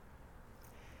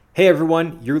Hey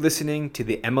everyone, you're listening to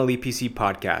the MLEPC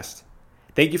podcast.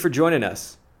 Thank you for joining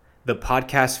us. The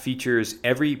podcast features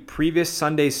every previous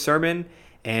Sunday's sermon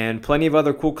and plenty of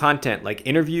other cool content like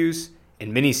interviews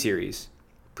and mini-series.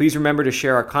 Please remember to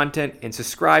share our content and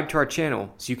subscribe to our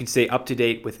channel so you can stay up to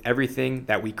date with everything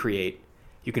that we create.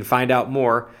 You can find out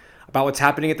more about what's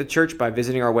happening at the church by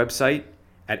visiting our website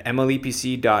at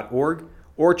mlepc.org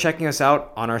or checking us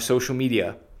out on our social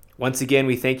media. Once again,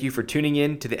 we thank you for tuning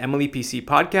in to the MLEPC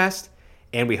podcast,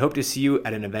 and we hope to see you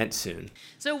at an event soon.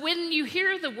 So when you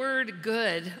hear the word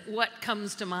good, what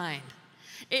comes to mind?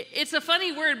 It's a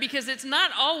funny word because it's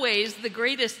not always the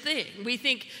greatest thing. We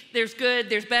think there's good,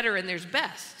 there's better, and there's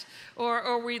best.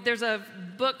 There's a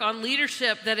book on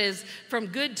leadership that is from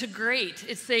good to great.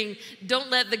 It's saying,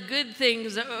 don't let the good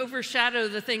things overshadow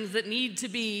the things that need to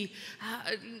be,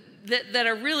 that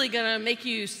are really going to make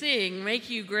you sing, make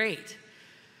you great.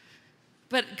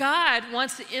 But God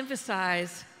wants to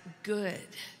emphasize good.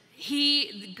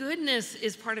 Goodness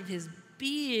is part of his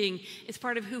being. It's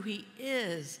part of who he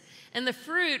is. And the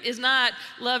fruit is not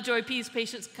love, joy, peace,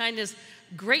 patience, kindness,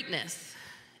 greatness.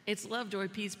 It's love, joy,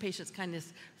 peace, patience,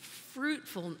 kindness,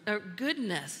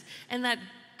 goodness. And that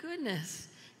goodness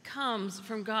comes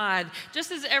from God.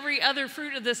 Just as every other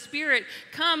fruit of the Spirit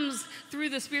comes through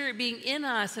the Spirit being in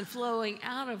us and flowing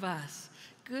out of us.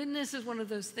 Goodness is one of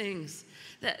those things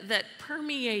that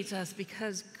permeates us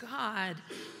because God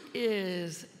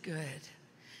is good.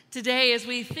 Today, as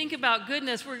we think about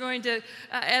goodness, we're going to,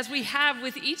 as we have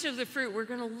with each of the fruit, we're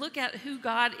going to look at who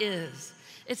God is.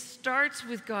 It starts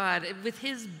with God, with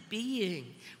his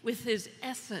being, with his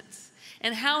essence,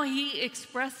 and how he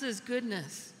expresses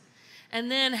goodness. And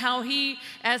then how he,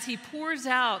 as he pours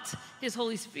out his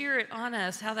Holy Spirit on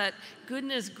us, how that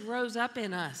goodness grows up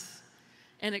in us.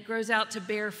 And it grows out to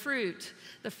bear fruit,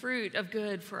 the fruit of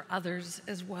good for others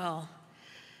as well.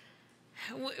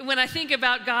 When I think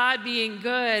about God being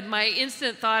good, my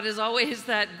instant thought is always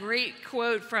that great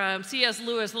quote from C.S.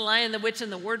 Lewis, The Lion, the Witch,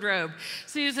 and the Wardrobe.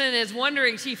 Susan is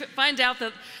wondering, she finds out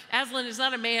that Aslan is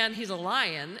not a man, he's a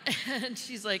lion. And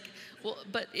she's like, well,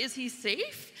 but is he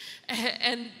safe?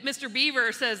 And Mr.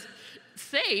 Beaver says,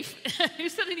 safe? Who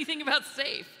said anything about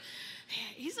safe?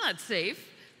 He's not safe.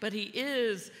 But he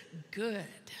is good.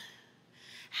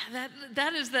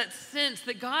 That is that sense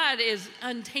that God is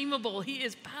untamable. He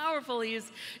is powerful. He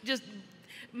is just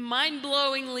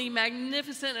mind-blowingly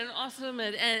magnificent and awesome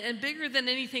and bigger than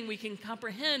anything we can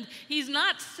comprehend. He's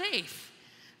not safe,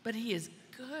 but he is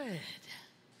good.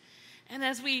 And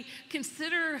as we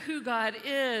consider who God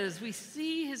is, we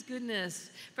see his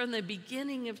goodness from the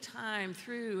beginning of time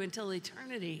through until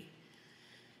eternity.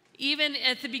 Even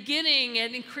at the beginning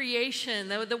and in creation,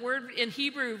 the word in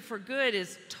Hebrew for good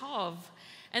is tov.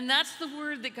 And that's the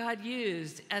word that God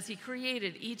used as he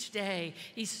created each day.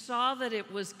 He saw that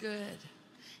it was good.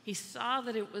 He saw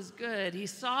that it was good. He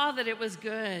saw that it was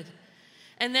good.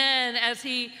 And then as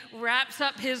he wraps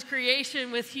up his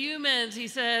creation with humans, he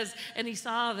says, and he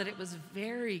saw that it was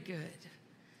very good.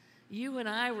 You and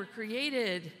I were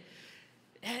created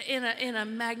in a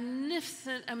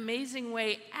magnificent, amazing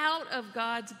way out of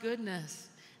God's goodness.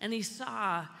 And he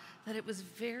saw that it was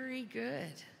very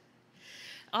good.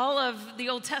 All of the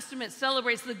Old Testament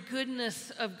celebrates the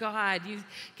goodness of God. You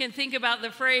can think about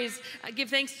the phrase, give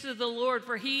thanks to the Lord,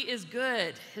 for he is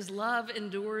good. His love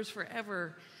endures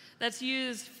forever. That's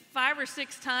used 5 or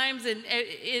 6 times in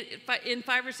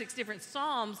 5 or 6 different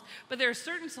psalms, but there are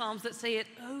certain psalms that say it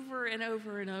over and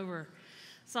over and over.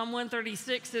 Psalm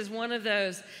 136 is one of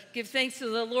those. Give thanks to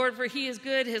the Lord, for he is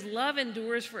good. His love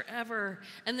endures forever.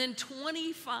 And then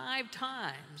 25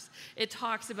 times it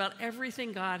talks about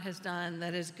everything God has done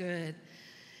that is good.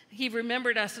 He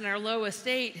remembered us in our low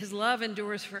estate. His love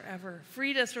endures forever.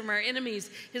 Freed us from our enemies.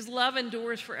 His love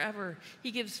endures forever.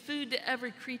 He gives food to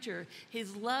every creature.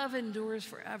 His love endures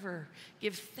forever.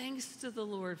 Give thanks to the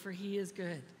Lord, for he is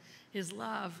good. His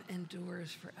love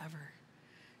endures forever.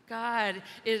 God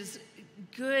is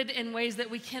good in ways that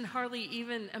we can hardly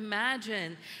even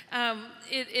imagine.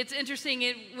 It's interesting,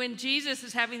 when Jesus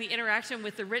is having the interaction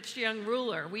with the rich young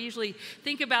ruler, we usually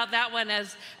think about that one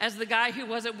as the guy who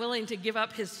wasn't willing to give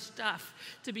up his stuff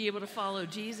to be able to follow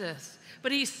Jesus.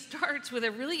 But he starts with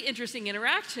a really interesting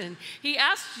interaction. He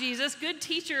asks Jesus, good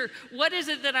teacher, what is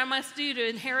it that I must do to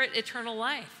inherit eternal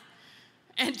life?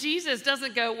 And Jesus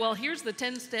doesn't go, well, here's the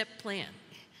 10-step plan.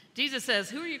 Jesus says,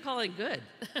 who are you calling good?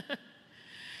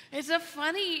 It's a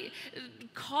funny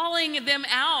calling him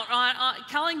out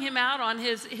on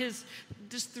his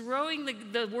just throwing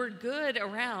the word good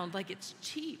around like it's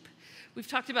cheap. We've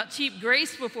talked about cheap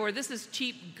grace before. This is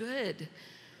cheap good.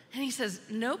 And he says,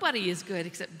 nobody is good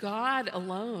except God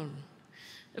alone.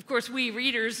 Of course, we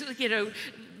readers,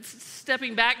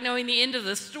 stepping back, knowing the end of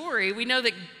the story, we know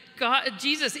that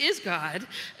Jesus is God,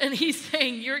 and he's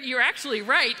saying, you're actually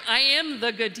right. I am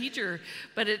the good teacher,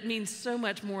 but it means so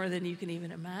much more than you can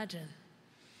even imagine.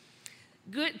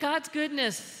 God's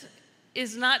goodness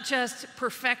is not just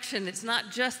perfection. It's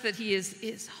not just that he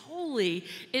is holy.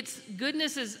 It's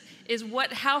goodness is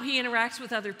how he interacts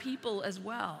with other people as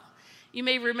well. You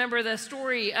may remember the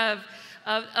story of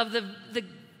the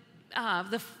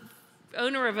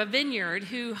owner of a vineyard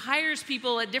who hires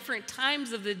people at different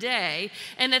times of the day,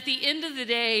 and at the end of the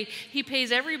day, he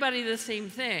pays everybody the same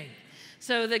thing.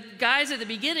 So the guys at the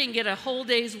beginning get a whole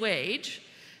day's wage,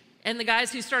 and the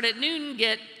guys who start at noon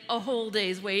get a whole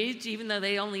day's wage, even though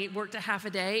they only worked a half a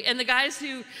day. And the guys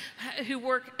who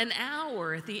work an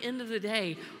hour at the end of the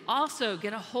day also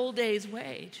get a whole day's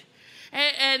wage.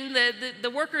 And the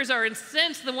workers are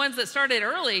incensed. The ones that started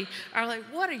early are like,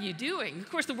 what are you doing? Of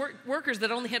course, the workers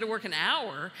that only had to work an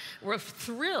hour were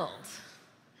thrilled.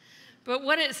 But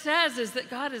what it says is that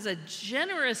God is a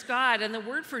generous God, and the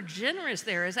word for generous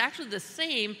there is actually the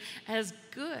same as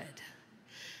good.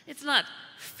 It's not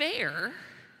fair,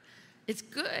 it's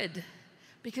good,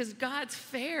 because God's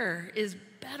fare is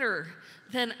better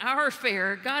than our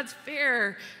fare. God's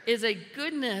fare is a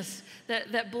goodness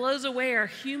that blows away our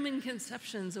human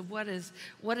conceptions of what is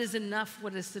enough,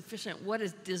 what is sufficient, what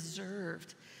is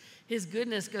deserved. His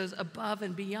goodness goes above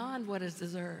and beyond what is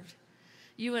deserved.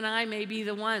 You and I may be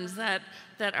the ones that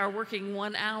are working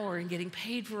 1 hour and getting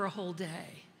paid for a whole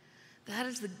day. That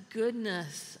is the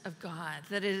goodness of God.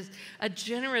 That is a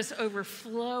generous,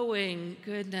 overflowing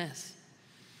goodness.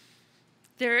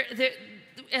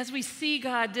 As we see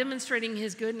God demonstrating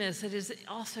his goodness, it is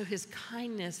also his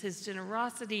kindness, his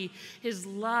generosity, his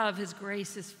love, his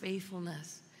grace, his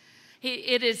faithfulness.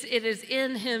 It is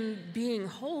in him being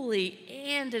holy,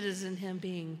 and it is in him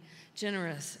being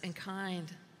generous and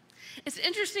kind. It's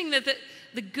interesting that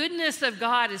the goodness of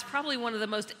God is probably one of the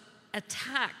most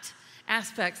attacked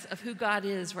aspects of who God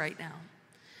is right now.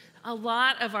 A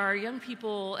lot of our young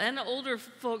people and older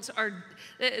folks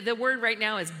the word right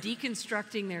now is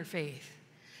deconstructing their faith.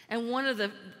 And one of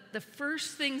the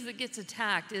first things that gets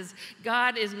attacked is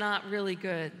God is not really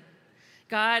good.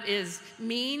 God is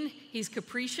mean, he's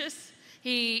capricious,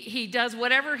 he does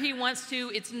whatever he wants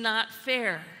to, it's not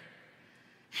fair.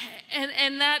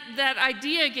 And that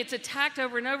idea gets attacked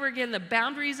over and over again. The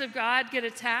boundaries of God get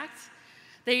attacked.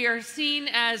 They are seen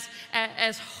as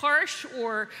harsh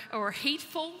or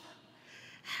hateful.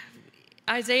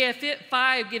 Isaiah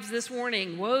 5 gives this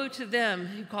warning: woe to them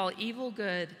who call evil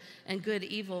good and good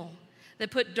evil,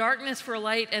 that put darkness for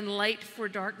light and light for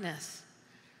darkness.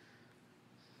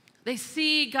 They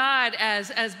see God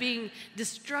as being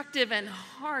destructive and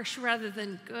harsh rather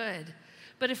than good.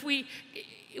 But if we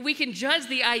can judge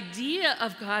the idea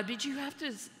of God, but you have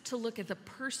to look at the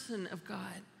person of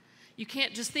God. You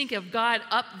can't just think of God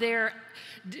up there,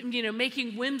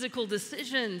 making whimsical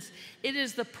decisions. It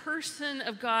is the person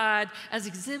of God as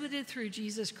exhibited through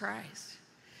Jesus Christ.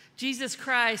 Jesus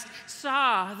Christ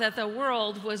saw that the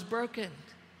world was broken.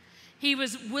 He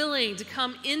was willing to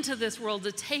come into this world,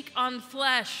 to take on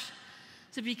flesh,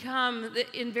 to become,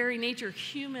 in very nature,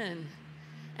 human,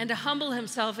 and to humble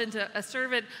himself into a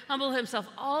servant, humble himself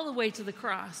all the way to the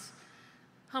cross,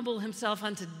 humble himself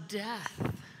unto death.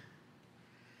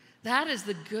 That is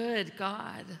the good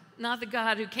God, not the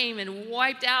God who came and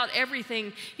wiped out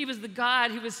everything. He was the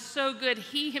God who was so good,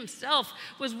 he himself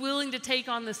was willing to take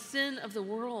on the sin of the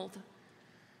world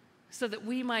so that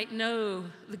we might know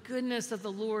the goodness of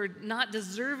the Lord, not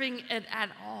deserving it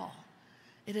at all.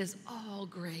 It is all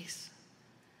grace.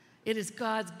 It is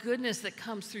God's goodness that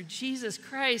comes through Jesus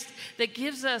Christ that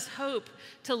gives us hope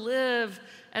to live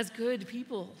as good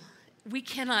people. We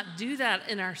cannot do that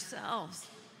in ourselves.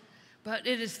 But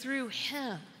it is through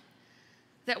him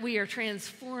that we are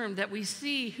transformed, that we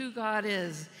see who God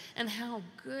is and how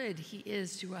good he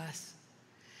is to us.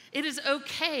 It is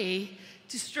okay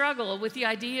to struggle with the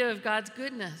idea of God's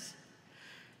goodness.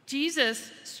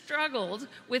 Jesus struggled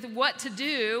with what to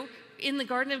do in the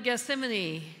Garden of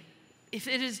Gethsemane. If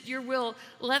it is your will,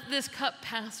 let this cup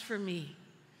pass from me,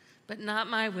 but not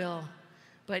my will,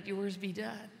 but yours be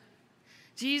done.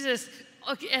 Jesus,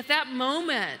 at that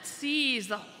moment, sees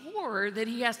the horror that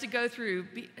he has to go through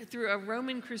a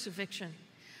Roman crucifixion,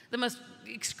 the most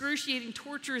excruciating,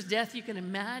 torturous death you can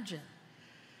imagine.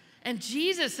 And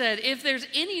Jesus said, if there's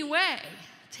any way,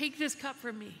 take this cup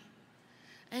from me.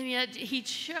 And yet he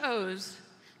chose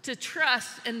to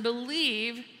trust and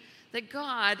believe that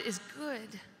God is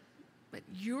good, but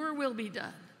your will be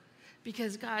done.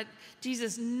 Because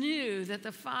Jesus knew that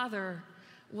the Father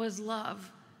was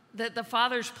love that the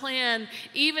Father's plan,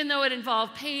 even though it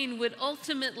involved pain, would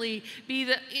ultimately be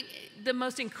the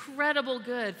most incredible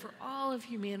good for all of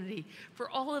humanity, for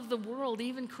all of the world,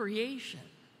 even creation.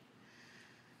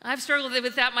 I've struggled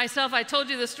with that myself. I told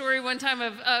you the story one time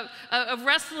of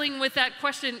wrestling with that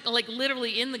question, like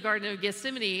literally in the Garden of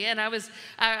Gethsemane. And I was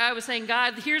saying,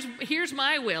 God, here's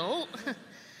my will,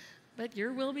 but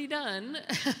your will be done.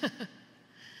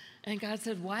 And God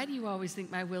said, why do you always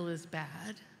think my will is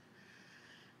bad?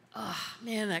 Oh,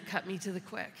 man, that cut me to the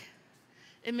quick.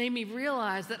 It made me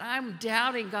realize that I'm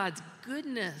doubting God's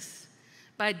goodness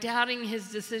by doubting his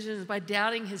decisions, by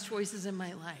doubting his choices in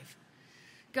my life.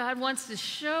 God wants to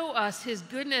show us his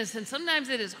goodness, and sometimes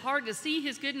it is hard to see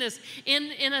his goodness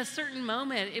in a certain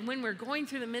moment and when we're going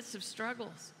through the midst of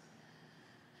struggles.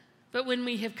 But when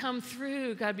we have come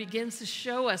through, God begins to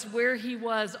show us where he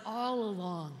was all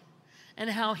along and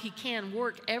how he can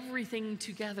work everything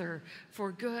together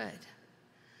for good.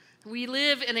 We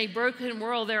live in a broken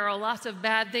world. There are lots of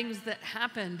bad things that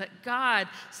happen, but God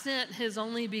sent his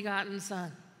only begotten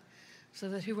Son so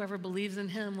that whoever believes in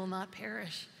him will not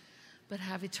perish, but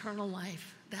have eternal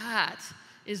life. That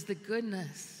is the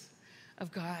goodness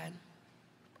of God.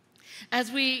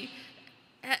 As we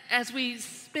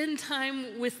spend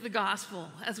time with the gospel,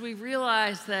 as we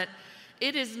realize that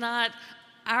it is not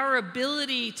our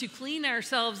ability to clean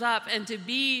ourselves up and to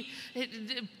be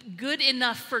good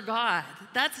enough for God,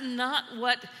 that's not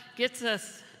what gets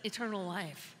us eternal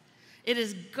life. It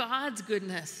is God's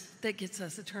goodness that gets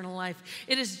us eternal life.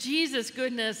 It is Jesus'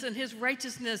 goodness and his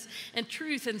righteousness and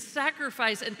truth and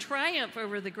sacrifice and triumph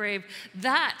over the grave.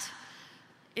 That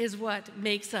is what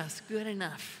makes us good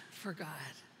enough for God.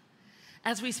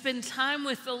 As we spend time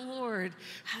with the Lord,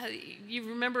 you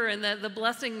remember in the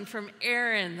blessing from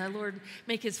Aaron, the Lord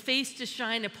make his face to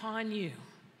shine upon you.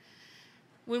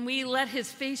 When we let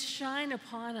his face shine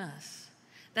upon us,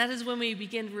 that is when we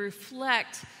begin to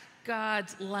reflect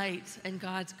God's light and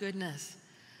God's goodness.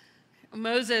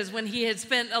 Moses, when he had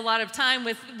spent a lot of time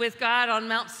with God on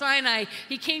Mount Sinai,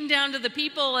 he came down to the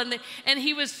people and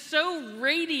he was so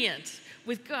radiant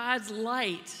with God's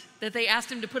light that they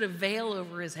asked him to put a veil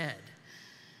over his head.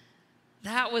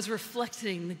 That was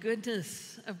reflecting the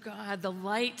goodness of God, the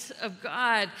light of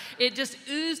God. It just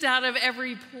oozed out of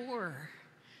every pore.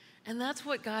 And that's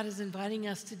what God is inviting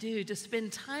us to do, to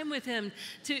spend time with him,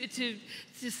 to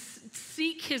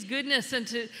seek his goodness and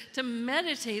to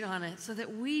meditate on it so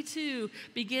that we too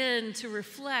begin to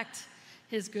reflect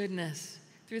his goodness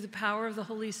through the power of the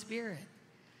Holy Spirit.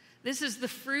 This is the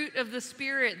fruit of the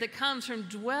Spirit that comes from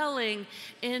dwelling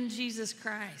in Jesus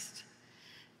Christ.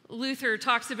 Luther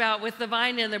talks about with the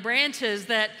vine and the branches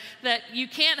that you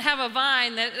can't have a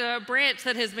vine, a branch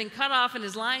that has been cut off and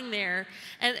is lying there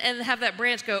and have that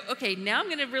branch go, okay, now I'm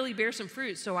going to really bear some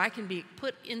fruit so I can be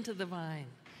put into the vine.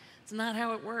 It's not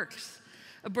how it works.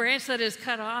 A branch that is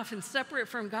cut off and separate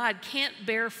from God can't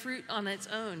bear fruit on its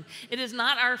own. It is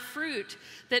not our fruit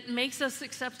that makes us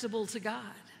acceptable to God.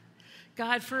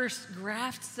 God first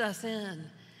grafts us in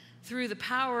through the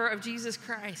power of Jesus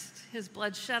Christ, his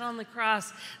blood shed on the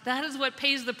cross. That is what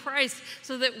pays the price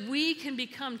so that we can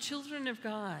become children of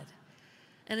God.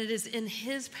 And it is in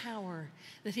his power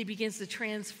that he begins to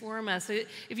transform us.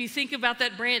 If you think about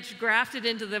that branch grafted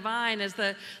into the vine as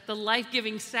the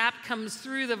life-giving sap comes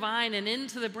through the vine and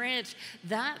into the branch,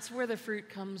 that's where the fruit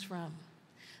comes from.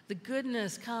 The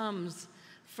goodness comes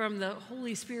from the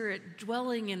Holy Spirit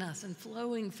dwelling in us and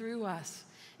flowing through us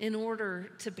in order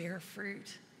to bear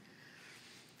fruit.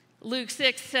 Luke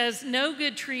 6 says, no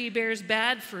good tree bears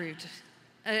bad fruit.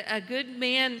 A good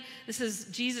man, this is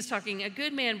Jesus talking, a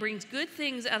good man brings good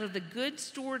things out of the good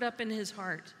stored up in his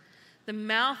heart. The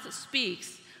mouth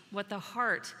speaks what the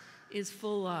heart is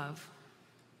full of.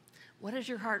 What is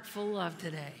your heart full of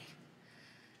today?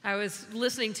 I was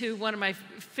listening to one of my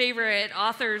favorite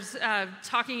authors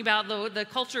talking about the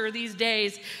culture these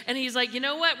days, and he's like, you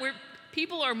know what?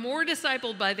 People are more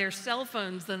discipled by their cell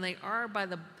phones than they are by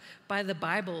the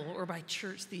Bible or by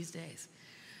church these days.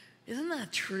 Isn't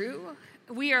that true?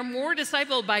 We are more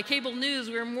discipled by cable news.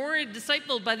 We're more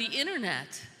discipled by the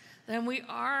internet than we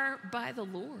are by the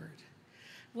Lord.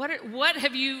 What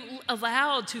have you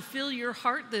allowed to fill your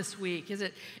heart this week? Is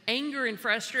it anger and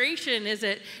frustration? Is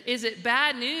it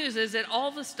bad news? Is it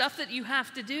all the stuff that you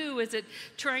have to do? Is it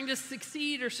trying to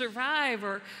succeed or survive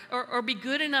or be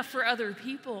good enough for other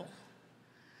people?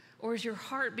 Or is your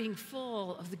heart being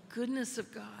full of the goodness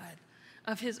of God,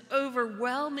 of his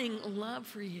overwhelming love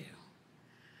for you?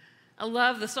 I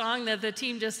love the song that the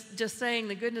team just sang,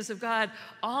 the goodness of God.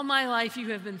 All my life you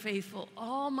have been faithful.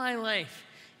 All my life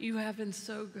you have been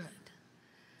so good.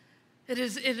 It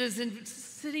is in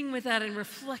sitting with that and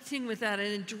reflecting with that and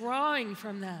in drawing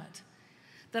from that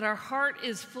our heart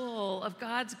is full of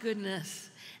God's goodness,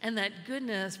 and that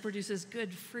goodness produces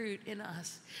good fruit in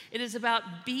us. It is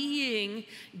about being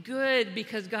good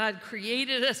because God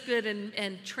created us good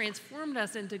and transformed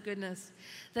us into goodness,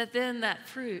 that then that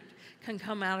fruit can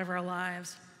come out of our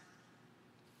lives.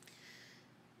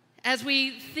 As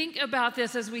we think about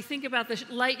this, as we think about the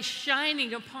light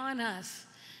shining upon us,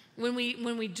 when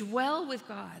we dwell with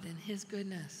God and His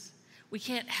goodness, we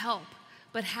can't help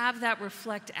but have that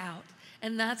reflect out.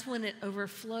 And that's when it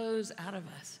overflows out of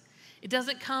us. It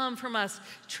doesn't come from us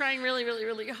trying really, really,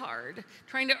 really hard,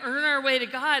 trying to earn our way to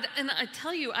God. And I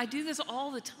tell you, I do this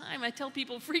all the time. I tell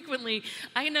people frequently,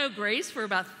 I know grace for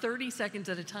about 30 seconds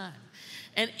at a time.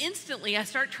 And instantly, I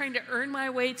start trying to earn my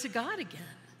way to God again.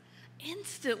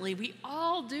 Instantly, we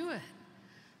all do it.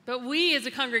 But we as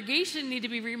a congregation need to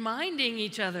be reminding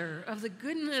each other of the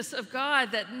goodness of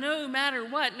God, that no matter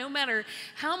what, no matter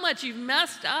how much you've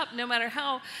messed up, no matter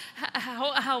how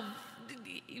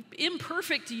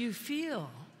imperfect you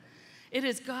feel, it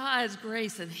is God's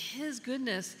grace and His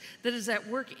goodness that is at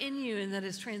work in you and that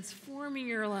is transforming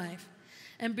your life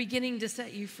and beginning to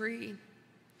set you free.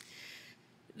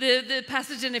 The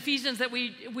passage in Ephesians that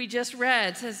we just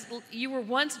read says, you were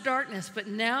once darkness, but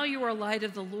now you are light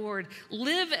of the Lord.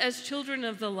 Live as children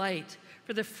of the light,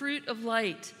 for the fruit of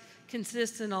light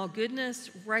consists in all goodness,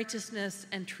 righteousness,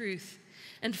 and truth,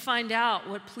 and find out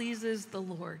what pleases the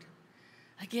Lord.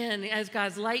 Again, as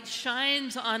God's light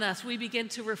shines on us, we begin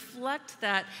to reflect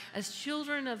that as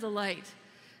children of the light.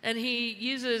 And He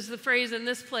uses the phrase in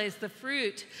this place, the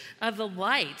fruit of the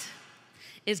light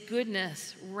is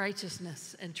goodness,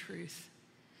 righteousness, and truth.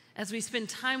 As we spend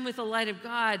time with the light of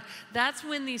God, that's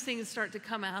when these things start to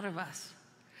come out of us.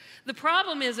 The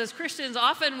problem is, as Christians,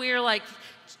 often we are like,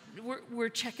 we're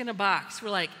checking a box. We're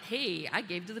like, hey, I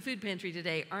gave to the food pantry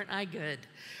today. Aren't I good?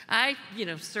 I,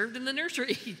 served in the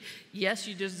nursery. Yes,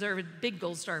 you deserve a big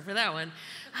gold star for that one.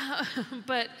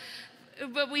 But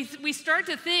we start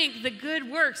to think the good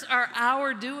works are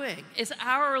our doing. It's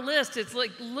our list. It's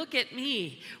like, look at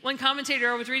me. One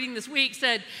commentator I was reading this week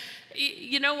said,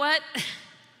 you know what?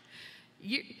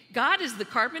 God is the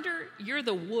carpenter, you're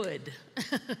the wood.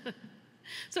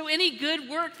 So any good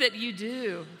work that you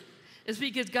do is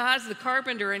because God's the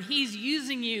carpenter and He's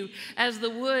using you as the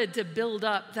wood to build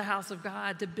up the house of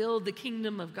God, to build the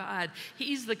kingdom of God.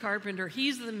 He's the carpenter.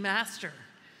 He's the master.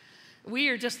 We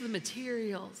are just the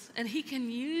materials, and He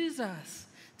can use us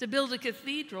to build a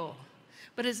cathedral.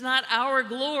 But it's not our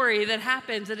glory that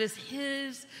happens. It is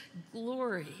His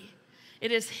glory.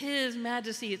 It is His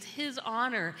majesty. It's His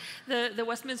honor. The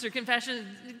Westminster Confession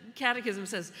Catechism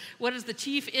says, what is the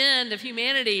chief end of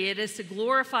humanity? It is to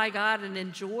glorify God and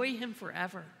enjoy Him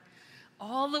forever.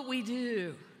 All that we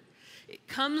do, it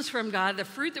comes from God. The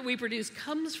fruit that we produce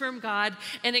comes from God,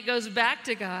 and it goes back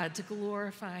to God to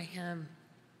glorify Him.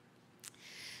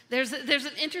 There's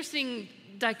an interesting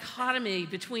dichotomy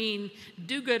between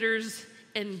do-gooders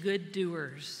and good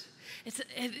doers.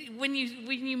 When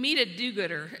you meet a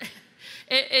do-gooder,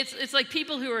 it's like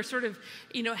people who are sort of,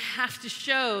 have to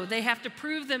show, they have to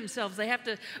prove themselves, they have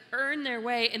to earn their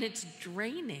way, and it's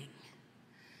draining.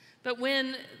 But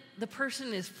when the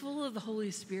person is full of the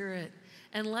Holy Spirit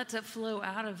and lets it flow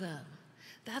out of them,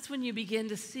 that's when you begin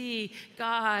to see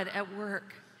God at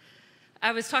work.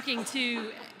 I was talking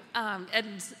to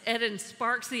Eden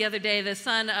Sparks the other day, the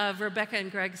son of Rebecca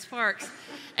and Greg Sparks,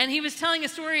 and he was telling a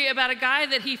story about a guy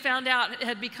that he found out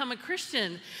had become a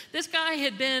Christian. This guy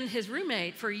had been his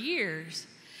roommate for years,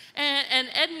 and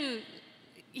Eden,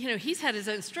 he's had his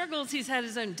own struggles, he's had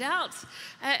his own doubts,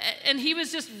 and he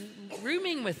was just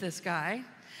rooming with this guy,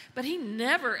 but he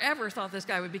never ever thought this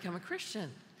guy would become a Christian.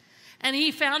 And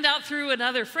he found out through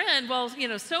another friend, well,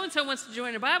 so-and-so wants to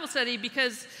join a Bible study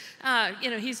because,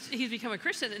 he's become a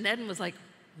Christian. And Eden was like,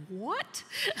 what?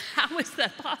 How is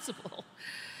that possible?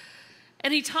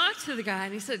 And he talked to the guy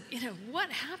and he said, what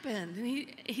happened? And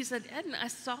he said, Eden, I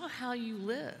saw how you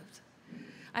lived.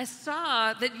 I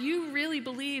saw that you really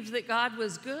believed that God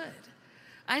was good.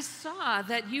 I saw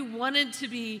that you wanted to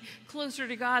be closer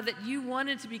to God, that you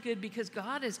wanted to be good because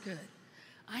God is good.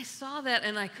 I saw that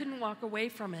and I couldn't walk away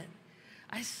from it.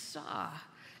 I saw,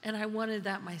 and I wanted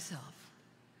that myself.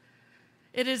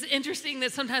 It is interesting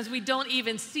that sometimes we don't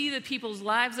even see the people's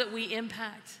lives that we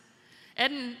impact.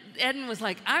 Eden was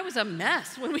like, I was a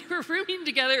mess when we were rooming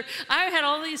together. I had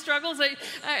all these struggles,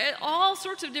 all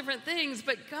sorts of different things,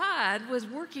 but God was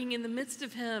working in the midst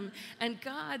of him, and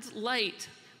God's light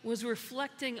was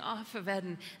reflecting off of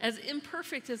Eden. As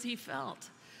imperfect as he felt,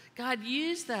 God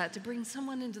used that to bring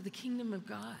someone into the kingdom of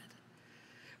God.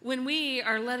 When we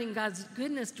are letting God's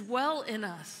goodness dwell in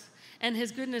us and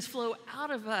his goodness flow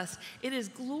out of us, it is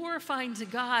glorifying to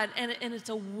God, and it's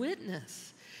a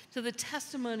witness to the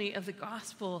testimony of the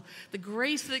gospel, the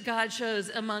grace that God shows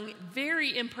among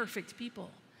very imperfect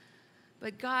people.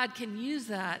 But God can use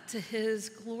that to his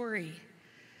glory.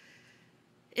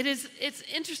 It's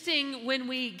interesting when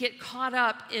we get caught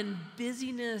up in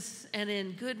busyness and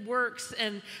in good works,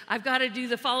 and I've got to do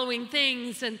the following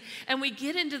things, and we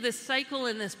get into this cycle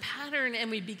and this pattern,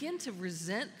 and we begin to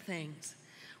resent things.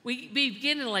 We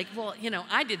begin to like, well,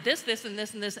 I did this, this, and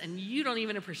this, and this, and you don't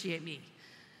even appreciate me.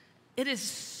 It is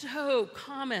so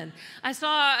common. I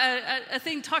saw a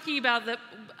thing talking about the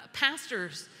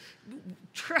pastors.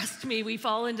 Trust me, we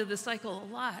fall into this cycle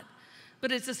a lot.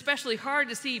 But it's especially hard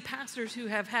to see pastors who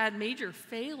have had major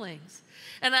failings.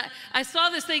 And I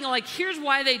saw this thing like, here's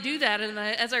why they do that. And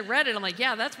as I read it, I'm like,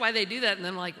 yeah, that's why they do that. And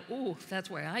then I'm like, oh, that's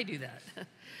why I do that.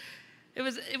 It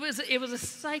was a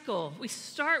cycle. We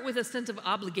start with a sense of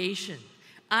obligation.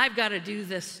 I've got to do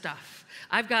this stuff.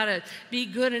 I've got to be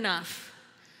good enough.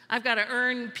 I've got to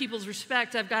earn people's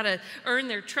respect. I've got to earn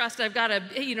their trust. I've got to,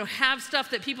 have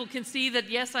stuff that people can see that,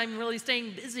 yes, I'm really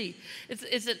staying busy.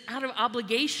 It's an out of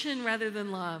obligation rather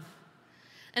than love.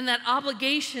 And that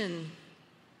obligation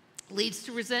leads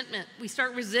to resentment. We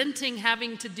start resenting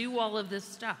having to do all of this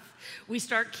stuff. We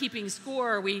start keeping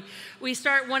score. We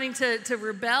start wanting to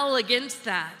rebel against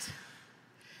that.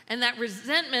 And that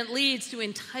resentment leads to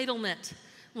entitlement.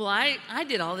 Well, I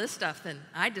did all this stuff, then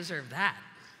I deserve that.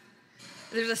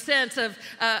 There's a sense of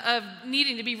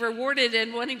needing to be rewarded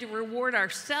and wanting to reward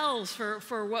ourselves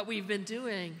for what we've been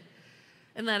doing.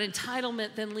 And that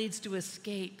entitlement then leads to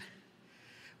escape,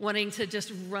 wanting to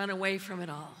just run away from it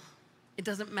all. It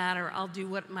doesn't matter. I'll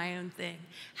do my own thing.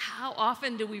 How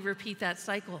often do we repeat that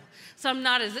cycle? Some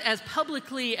not as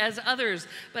publicly as others,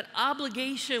 but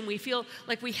obligation, we feel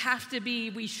like we have to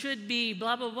be, we should be,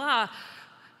 blah, blah, blah.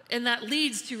 And that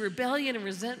leads to rebellion and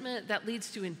resentment. That leads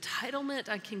to entitlement.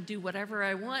 I can do whatever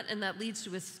I want. And that leads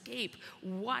to escape.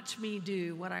 Watch me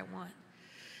do what I want.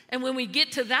 And when we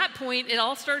get to that point, it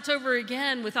all starts over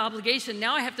again with obligation.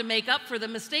 Now I have to make up for the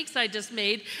mistakes I just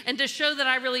made and to show that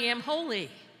I really am holy.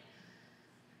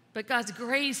 But God's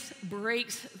grace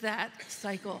breaks that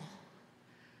cycle.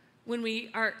 When we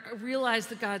realize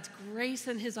that God's grace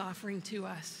and his offering to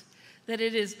us, that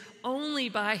it is only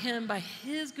by him, by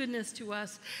his goodness to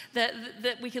us, that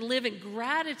we can live in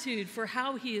gratitude for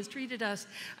how he has treated us.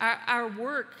 Our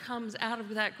work comes out of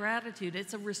that gratitude.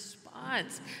 It's a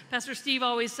response. Pastor Steve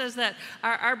always says that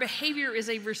our behavior is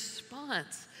a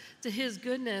response to his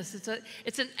goodness.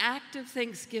 It's an act of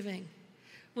thanksgiving.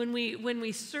 When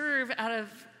we serve out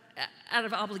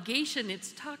of obligation,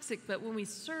 it's toxic, but when we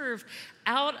serve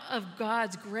out of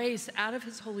God's grace, out of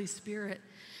his Holy Spirit,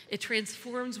 it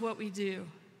transforms what we do.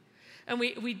 And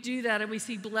we do that, and we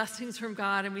see blessings from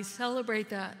God, and we celebrate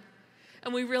that.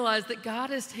 And we realize that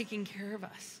God is taking care of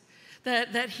us,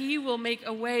 that he will make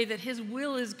a way, that his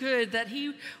will is good, that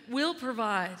he will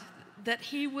provide, that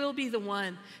he will be the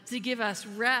one to give us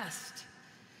rest.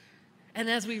 And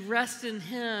as we rest in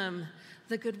him,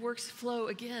 the good works flow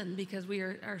again because we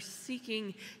are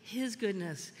seeking his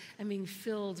goodness and being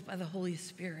filled by the Holy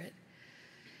Spirit.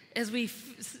 As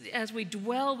we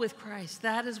dwell with Christ,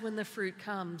 that is when the fruit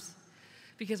comes.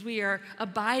 Because we are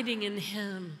abiding in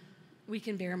him, we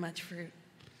can bear much fruit.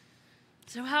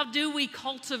 So how do we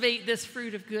cultivate this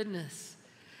fruit of goodness?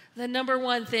 The number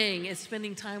one thing is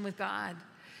spending time with God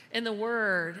in the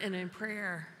Word and in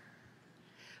prayer.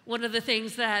 One of the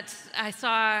things that I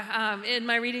saw in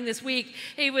my reading this week,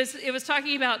 it was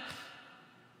talking about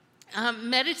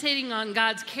meditating on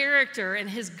God's character and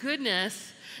his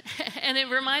goodness. And it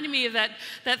reminded me of that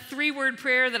 3-word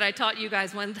prayer that I taught you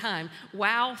guys one time.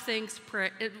 Wow, thanks,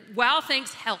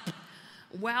 help.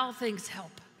 Wow, thanks,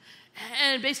 help.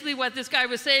 And basically what this guy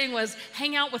was saying was,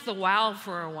 hang out with the wow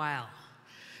for a while.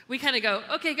 We kind of go,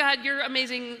 okay, God, you're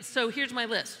amazing, so here's my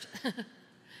list.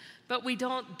 But we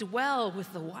don't dwell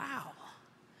with the wow.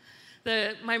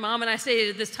 My mom and I stayed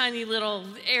at this tiny little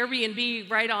Airbnb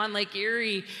right on Lake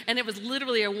Erie, and it was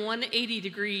literally a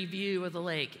 180-degree view of the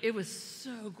lake. It was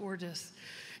so gorgeous.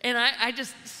 And I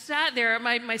just sat there.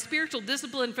 My spiritual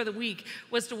discipline for the week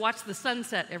was to watch the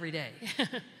sunset every day.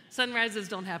 Sunrises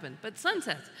don't happen, but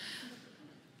sunsets.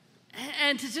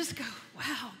 And to just go,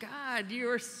 wow, God, you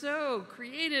are so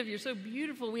creative. You're so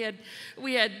beautiful. We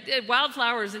had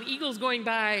wildflowers and eagles going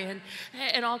by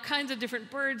and all kinds of different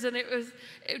birds. And it was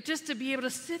just to be able to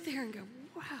sit there and go,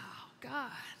 wow,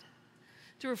 God,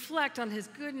 to reflect on his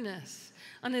goodness,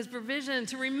 on his provision,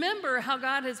 to remember how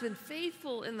God has been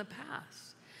faithful in the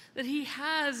past. that he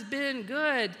has been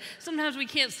good. Sometimes we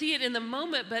can't see it in the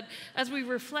moment, but as we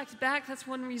reflect back, that's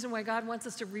one reason why God wants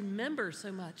us to remember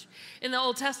so much. In the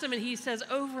Old Testament, he says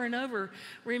over and over,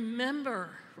 remember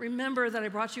that I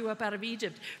brought you up out of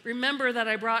Egypt. Remember that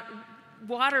I brought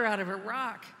water out of a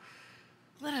rock.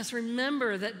 Let us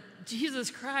remember that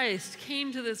Jesus Christ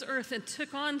came to this earth and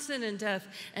took on sin and death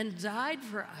and died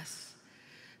for us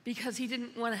because he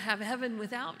didn't want to have heaven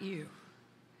without you.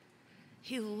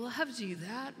 He loves you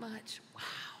that much. Wow.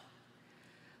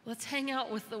 Let's hang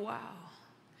out with the wow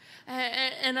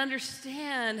and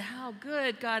understand how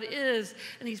good God is,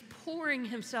 and he's pouring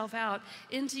himself out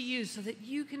into you so that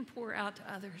you can pour out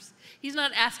to others. He's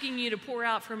not asking you to pour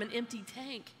out from an empty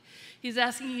tank. He's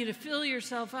asking you to fill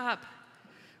yourself up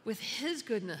with his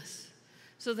goodness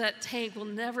so that tank will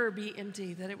never be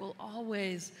empty, that it will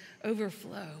always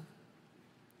overflow.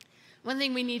 One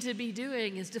thing we need to be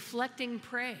doing is deflecting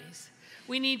praise.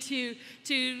 We need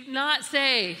to not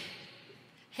say,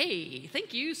 hey,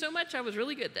 thank you so much, I was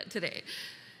really good today.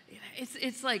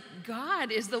 It's like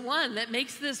God is the one that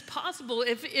makes this possible.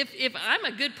 If I'm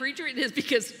a good preacher, it is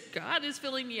because God is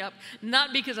filling me up,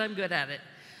 not because I'm good at it.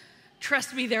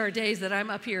 Trust me, there are days that I'm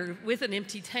up here with an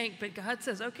empty tank, but God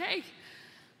says, okay,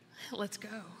 let's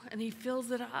go. And he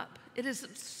fills it up. It is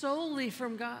solely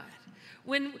from God.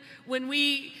 When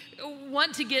we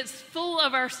want to get full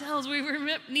of ourselves, we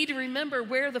need to remember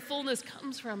where the fullness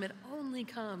comes from. It only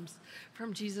comes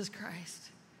from Jesus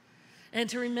Christ. And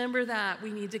to remember that,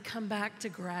 we need to come back to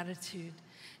gratitude.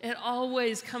 It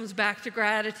always comes back to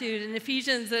gratitude. In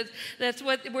Ephesians, that's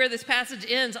where this passage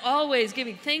ends, always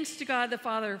giving thanks to God the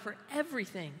Father for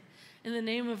everything in the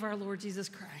name of our Lord Jesus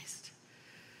Christ.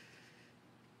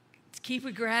 Keep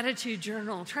a gratitude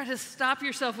journal. Try to stop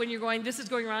yourself when you're going, this is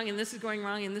going wrong, and this is going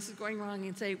wrong, and this is going wrong,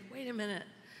 and say, wait a minute,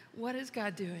 what is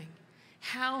God doing?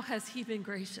 How has he been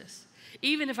gracious?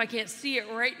 Even if I can't see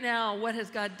it right now, what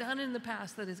has God done in the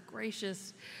past that is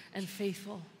gracious and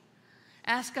faithful?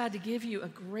 Ask God to give you a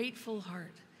grateful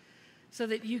heart so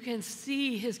that you can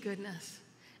see his goodness.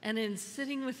 And in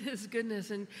sitting with his goodness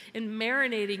and in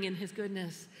marinating in his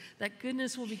goodness, that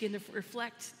goodness will begin to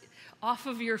reflect off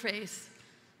of your face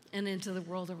and into the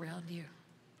world around you.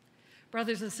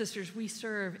 Brothers and sisters, we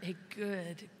serve a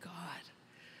good God.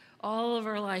 All of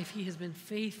our life, he has been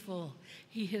faithful.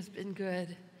 He has been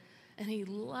good. And he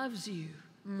loves you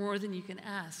more than you can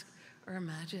ask or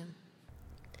imagine.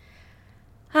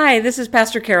 Hi, this is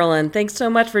Pastor Carolyn. Thanks so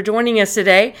much for joining us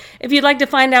today. If you'd like to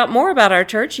find out more about our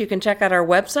church, you can check out our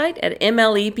website at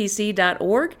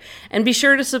mlepc.org and be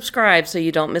sure to subscribe so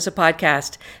you don't miss a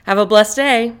podcast. Have a blessed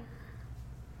day.